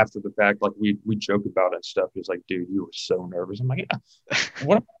Wade, after the fact, like we joke about it and stuff. He was like, dude, you were so nervous. I'm like, yeah,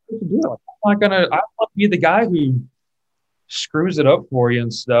 what am I supposed to do? I want to be the guy who screws it up for you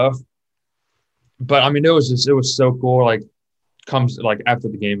and stuff. But I mean, it was so cool. Like comes like after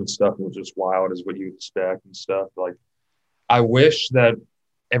the game and stuff, it was just wild as what you expect and stuff. Like I wish that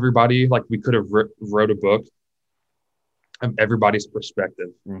everybody, like we could have wrote a book of everybody's perspective.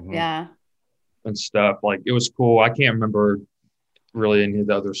 Yeah. And stuff. Like it was cool. I can't remember really any of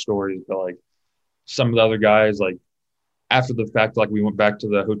the other stories, but like some of the other guys, like after the fact, like we went back to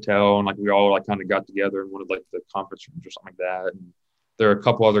the hotel and like we all like kind of got together in one of like the conference rooms or something like that. And there are a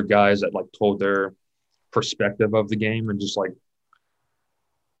couple other guys that like told their perspective of the game and just like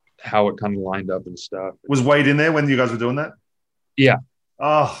how it kind of lined up and stuff. Was Wade in there when you guys were doing that? Yeah.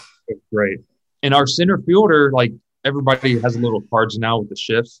 Oh, great. And our center fielder, like everybody has little cards now with the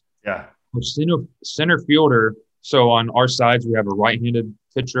shifts. Yeah. Our center fielder, so on our sides, we have a right-handed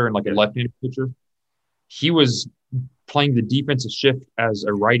pitcher and like a left-handed pitcher. He was playing the defensive shift as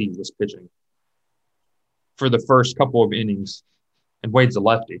a righty was pitching for the first couple of innings, and Wade's a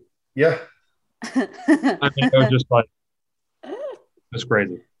lefty. Yeah. I mean, it was just like, it's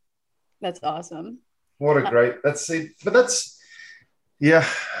crazy. That's awesome. What a great, yeah,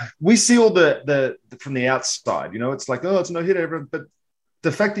 we see all the from the outside, you know, it's like, oh, it's no hitter, but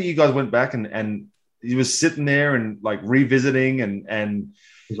the fact that you guys went back and you were sitting there and like revisiting and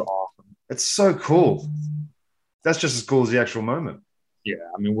it was awesome. It's so cool. That's just as cool as the actual moment. Yeah.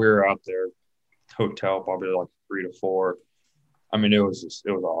 I mean, we were out there hotel, probably like 3 to 4. I mean, it was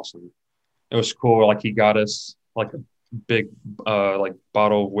awesome. It was cool. Like he got us like big like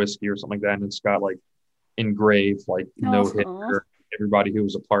bottle of whiskey or something like that, and it's got like engraved like no hitter, everybody who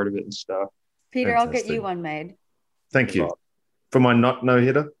was a part of it and stuff. Peter, Fantastic. I'll get you one made. Thank you. For my no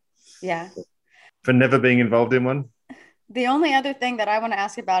hitter? Yeah. For never being involved in one? The only other thing that I want to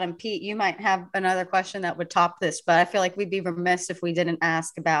ask about, and Pete, you might have another question that would top this, but I feel like we'd be remiss if we didn't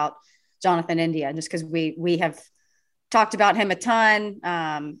ask about Jonathan India, just because we have talked about him a ton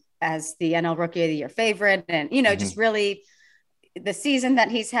as the NL Rookie of the Year favorite. And, you know, just really the season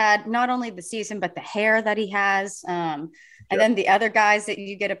that he's had, not only the season, but the hair that he has. And then the other guys that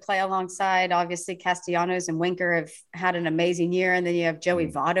you get to play alongside, obviously Castellanos and Winker have had an amazing year. And then you have Joey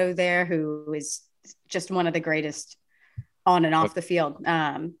Votto there, who is just one of the greatest on and off the field.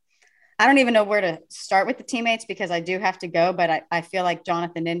 I don't even know where to start with the teammates because I do have to go, but I feel like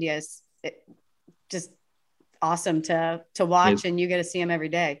Jonathan India is just awesome to watch, and you get to see him every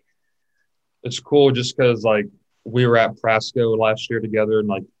day. It's cool just because like we were at Prasco last year together, and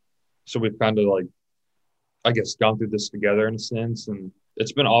like so we've kind of like I guess gone through this together in a sense, and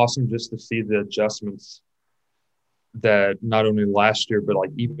it's been awesome just to see the adjustments that not only last year but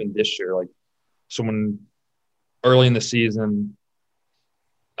like even this year. Like so when early in the season,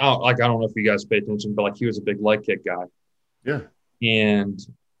 I don't know if you guys pay attention, but like he was a big leg kick guy. Yeah. And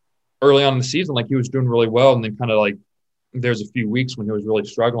early on in the season, like he was doing really well. And then kind of like there's a few weeks when he was really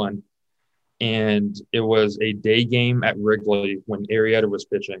struggling. And it was a day game at Wrigley when Arrieta was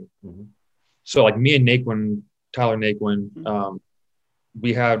pitching. Mm-hmm. So like me and Tyler Naquin,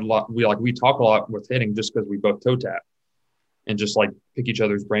 we talk a lot with hitting just because we both toe tap and just like pick each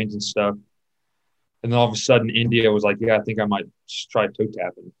other's brains and stuff. And then all of a sudden, India was like, yeah, I think I might just try toe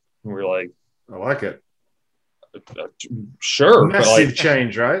tapping. And we were like, I like it. Sure. Massive like,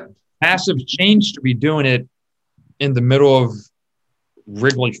 change, right? Massive change to be doing it in the middle of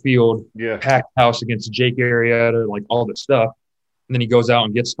Wrigley Field, packed house against Jake Arrieta, like all this stuff. And then he goes out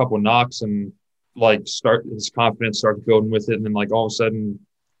and gets a couple of knocks and like his confidence starts building with it. And then like all of a sudden,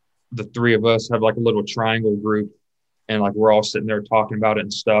 the three of us have like a little triangle group and like we're all sitting there talking about it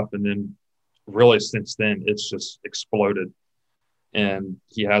and stuff. And then really since then it's just exploded and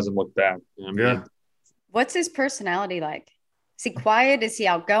he hasn't looked back. You know what I mean? What's his personality like? Is he quiet? Is he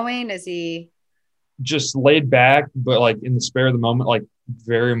outgoing? Is he just laid back, but like in the spare of the moment, like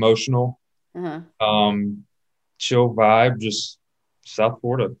very emotional, chill vibe, just South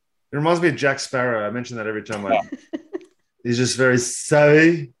Florida. It reminds me of Jack Sparrow. I mention that every time. He's just very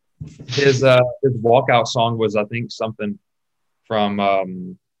savvy. His walkout song was, I think, something from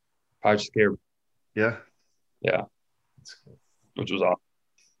Pirates of the Caribbean. Yeah. Which was awesome.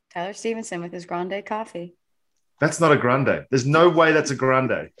 Tyler Stevenson with his grande coffee. That's not a grande. There's no way that's a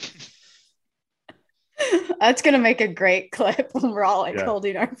grande. That's going to make a great clip when we're all like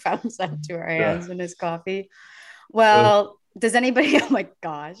holding our phones up to our hands in his coffee. Well, does anybody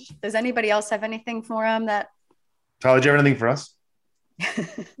else have anything for him that? Tyler, do you have anything for us?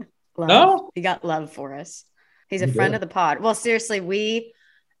 No. He got love for us. He's a friend of the pod. Well, seriously, we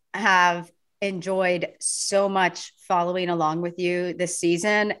have enjoyed so much following along with you this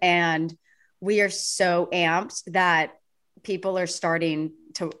season, and we are so amped that people are starting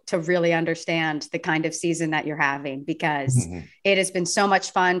to really understand the kind of season that you're having, because it has been so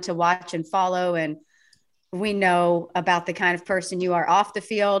much fun to watch and follow. And we know about the kind of person you are off the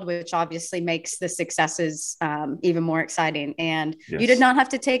field, which obviously makes the successes even more exciting. And you did not have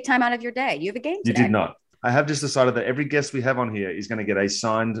to take time out of your day. You have a game today. You did not. I have just decided that every guest we have on here is going to get a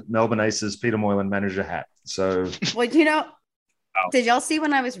signed Melbourne Aces Peter Moylan manager hat. So, well, did y'all see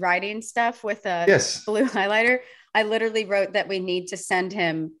when I was writing stuff with a blue highlighter? I literally wrote that we need to send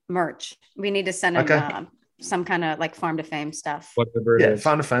him merch. We need to send him some kind of like Farm to Fame stuff.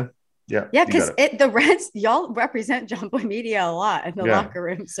 Farm to Fame. Yeah, because the Reds, y'all represent John Boy Media a lot in the locker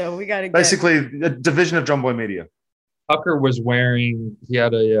room, so we got to basically a division of John Boy Media. Tucker was he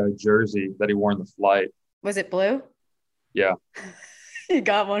had a jersey that he wore in the flight. Was it blue? Yeah. He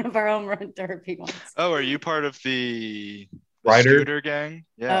got one of our own run derby ones. Oh, are you part of the Scooter gang?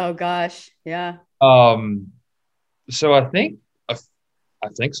 Yeah. Oh gosh, yeah. So I think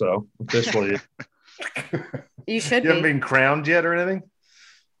so officially. You should. You haven't been crowned yet or anything?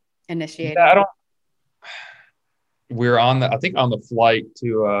 Initiated. Yeah, I don't. We're on the flight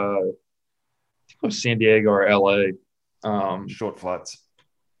to I think it was San Diego or LA. Short flights.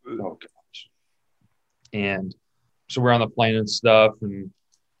 Oh gosh. And so we're on the plane and stuff, and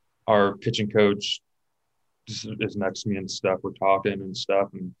our pitching coach is next to me and stuff. We're talking and stuff,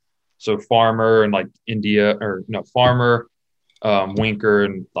 and so Farmer and like Farmer, Winker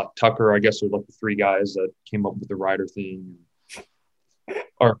and like Tucker, I guess, are like the three guys that came up with the rider thing.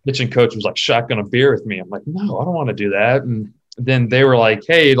 our pitching coach was like shotgun a beer with me. I'm like, no, I don't want to do that. And then they were like,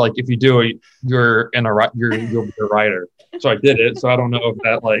 hey, like if you do it, you'll be a writer. So I did it. So I don't know if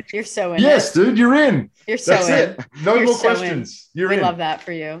that like. You're so in. Yes, dude, you're in. You're so That's in. it. No You're more so questions. in. You're we in. love that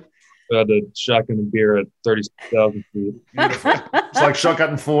for you. I had to shotgun a beer at 36,000 feet. It's like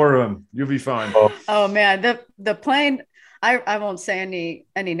shotgun 4 of them. You'll be fine. Oh man, the plane. I won't say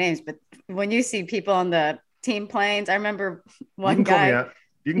any names, but when you see people on the team planes, I remember one guy.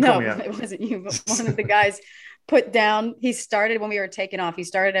 You can call me out. It wasn't you, but one of the guys put down. He started when we were taking off. He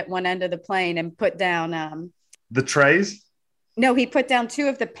started at one end of the plane and put down the trays. No, he put down 2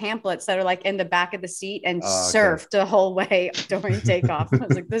 of the pamphlets that are like in the back of the seat and surfed the whole way during takeoff. I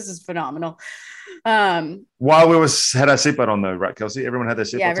was like, this is phenomenal. While we had our seatbelt on though, right, Kelsey? Everyone had their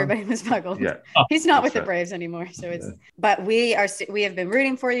seatbelt on? Yeah, everybody was buckled. Yeah. He's not with the Braves anymore. So it's, but we have been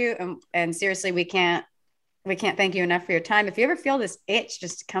rooting for you. And seriously, we can't thank you enough for your time. If you ever feel this itch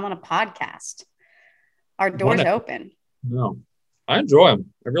just to come on a podcast, our door's open. No, I enjoy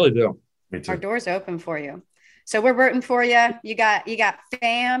them. I really do. Me too. Our door's open for you. So we're rooting for you. You got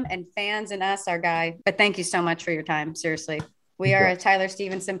fam and fans and us, our guy. But thank you so much for your time. Seriously. We are a Tyler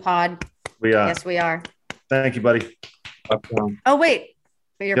Stevenson pod. We are. Yes, we are. Thank you, buddy. Oh, wait.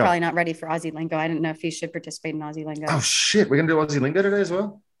 But you're probably not ready for Aussie Lingo. I didn't know if you should participate in Aussie Lingo. Oh, shit. We're going to do Aussie Lingo today as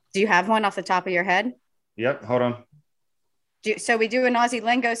well? Do you have one off the top of your head? Yep. Hold on. So we do an Aussie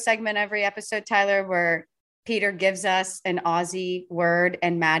Lingo segment every episode, Tyler, where Peter gives us an Aussie word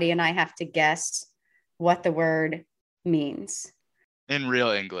and Maddie and I have to guess what the word means. In real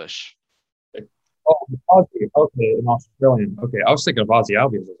English. Oh, Aussie. Okay, in Australian. Okay, I was thinking of Aussie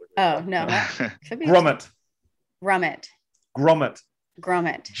Albions. Oh, no. Grommet. Grommet. Grommet. Grommet.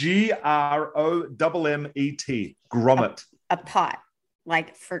 Grommet. Grommet. A pot,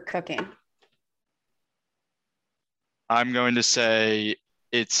 like for cooking. I'm going to say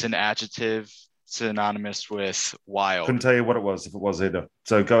it's an adjective synonymous with wild. Couldn't tell you what it was if it was either.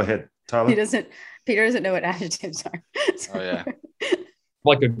 So go ahead, Tyler. Peter doesn't know what adjectives are. Oh, yeah.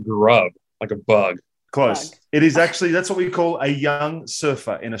 Like a grub, like a bug. Close. It is actually, that's what we call a young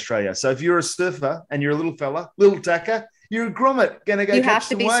surfer in Australia. So if you're a surfer and you're a little fella, little tacker, you're a grommet, going to go catch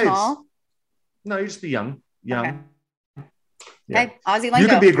some waves. You have to be small? No, you just be young. Okay. Yeah. Okay, Aussie Lingo. You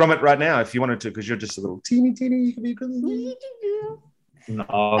could be a grommet right now if you wanted to, because you're just a little teeny. You could be a grommet.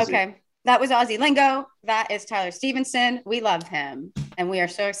 Okay. That was Aussie Lingo. That is Tyler Stevenson. We love him. And we are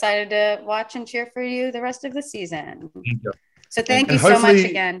so excited to watch and cheer for you the rest of the season. Thank you. So thank you so much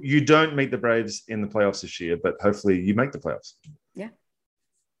again. You don't meet the Braves in the playoffs this year, but hopefully you make the playoffs. Yeah.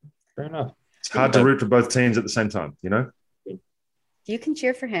 Fair enough. It's hard to root for both teams at the same time, you know? You can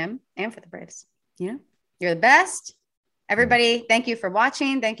cheer for him and for the Braves. You know, you're the best. Everybody, thank you for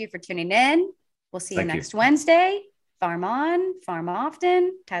watching. Thank you for tuning in. We'll see you next Wednesday. Farm on, farm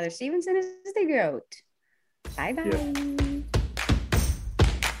often. Tyler Stevenson is the GOAT. Bye-bye. Yeah.